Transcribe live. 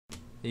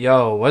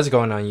Yo, what's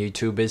going on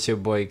YouTube? It's your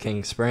boy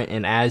King Sprint,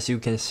 and as you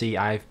can see,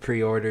 I've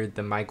pre-ordered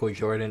the Michael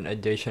Jordan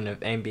edition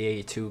of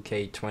NBA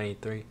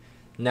 2K23.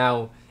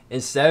 Now,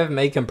 instead of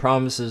making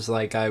promises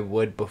like I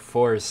would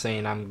before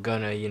saying I'm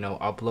gonna,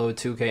 upload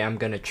 2K, I'm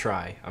gonna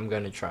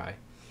try.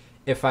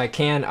 If I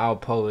can, I'll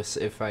post.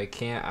 If I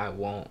can't, I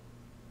won't.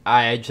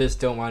 I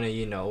just don't want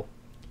to,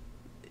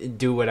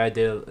 do what I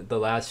did the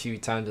last few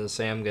times and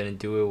say I'm gonna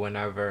do it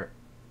whenever,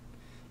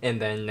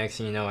 and then next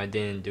thing you know, I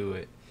didn't do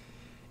it.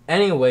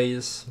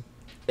 Anyways,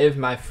 if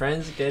my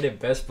friends get it,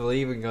 best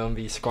believe we're gonna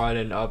be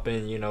squatting up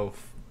and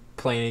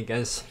playing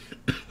against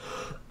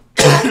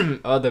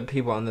other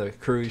people on the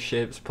cruise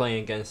ships,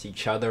 playing against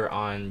each other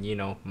on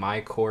my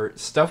court,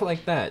 stuff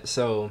like that.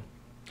 So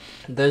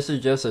this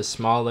is just a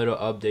small little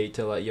update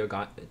to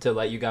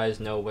let you guys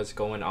know what's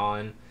going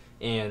on.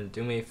 And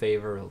do me a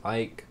favor,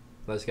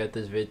 let's get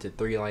this vid to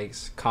 3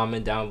 likes,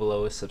 comment down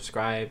below,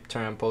 subscribe,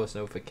 turn on post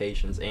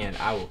notifications, and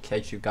I will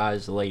catch you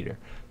guys later.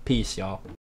 Peace, y'all.